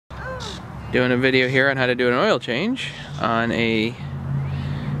Doing a video here on how to do an oil change on a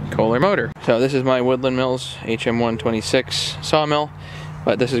Kohler motor. So this is my Woodland Mills hm126 sawmill,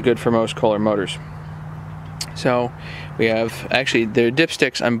 but this is good for most Kohler motors. So we have, actually there are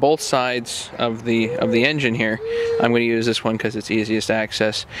dipsticks on both sides of the engine here. I'm going to use this one because it's easiest to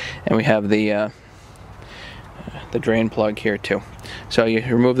access, and we have the drain plug here too. So you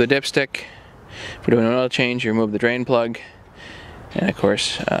remove the dipstick. If we're doing an oil change, you remove the drain plug, and of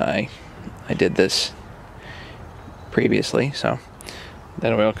course I did this previously, so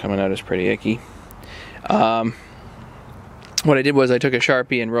that oil coming out is pretty icky. What I did was I took a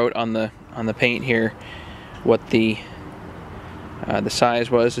Sharpie and wrote on the paint here what the size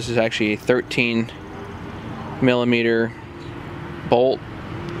was. This is actually a 13mm bolt,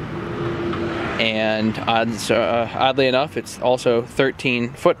 and oddly enough, it's also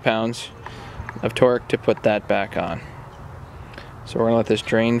 13 foot-pounds of torque to put that back on. So we're gonna let this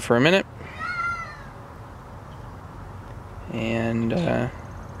drain for a minute, and then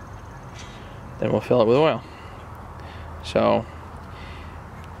we'll fill it with oil. So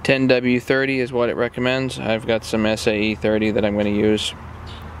 10W30 is what it recommends. I've got some SAE 30 that I'm going to use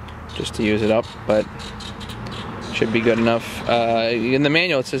just to use it up, but should be good enough. In the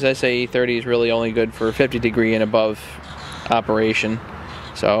manual it says SAE 30 is really only good for 50° and above operation.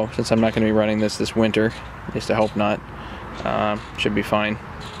 So since I'm not going to be running this winter, at least I hope not, should be fine.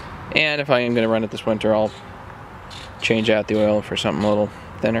 And if I am going to run it this winter, I'll change out the oil for something a little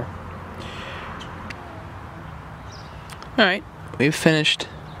thinner. Alright, we've finished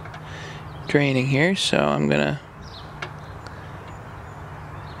draining here, so I'm gonna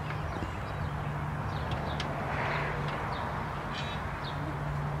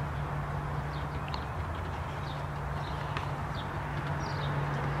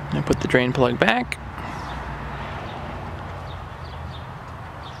put the drain plug back.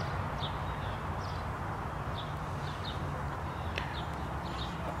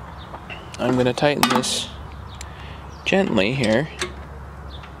 I'm gonna tighten this gently here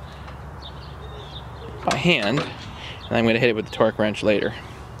by hand, and I'm going to hit it with the torque wrench later.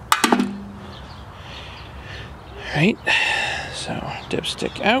 Alright, so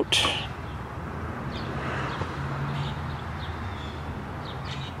dipstick out.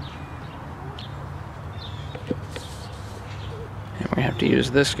 And we have to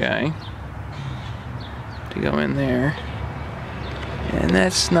use this guy to go in there. And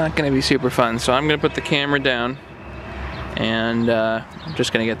that's not going to be super fun, so I'm going to put the camera down, and I'm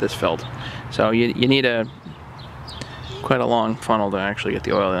just going to get this filled. So you need quite a long funnel to actually get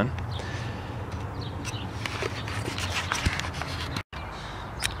the oil in.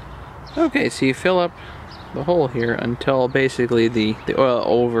 Okay, so you fill up the hole here until basically the oil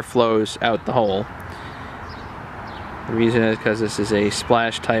overflows out the hole. The reason is because this is a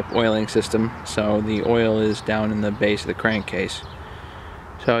splash type oiling system, so the oil is down in the base of the crankcase.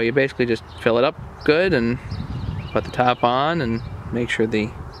 So you basically just fill it up good and put the top on and make sure the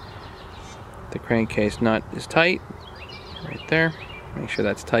crankcase nut is tight right there. Make sure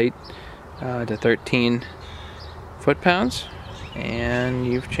that's tight to 13 foot-pounds, and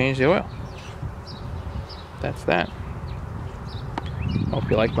you've changed the oil. That's that. Hope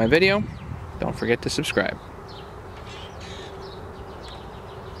you liked my video. Don't forget to subscribe.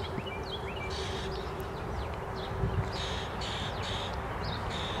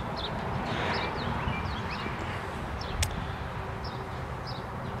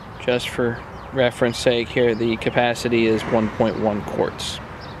 Just for reference sake here, the capacity is 1.1 quarts.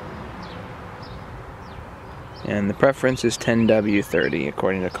 And the preference is 10W30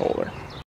 according to Kohler.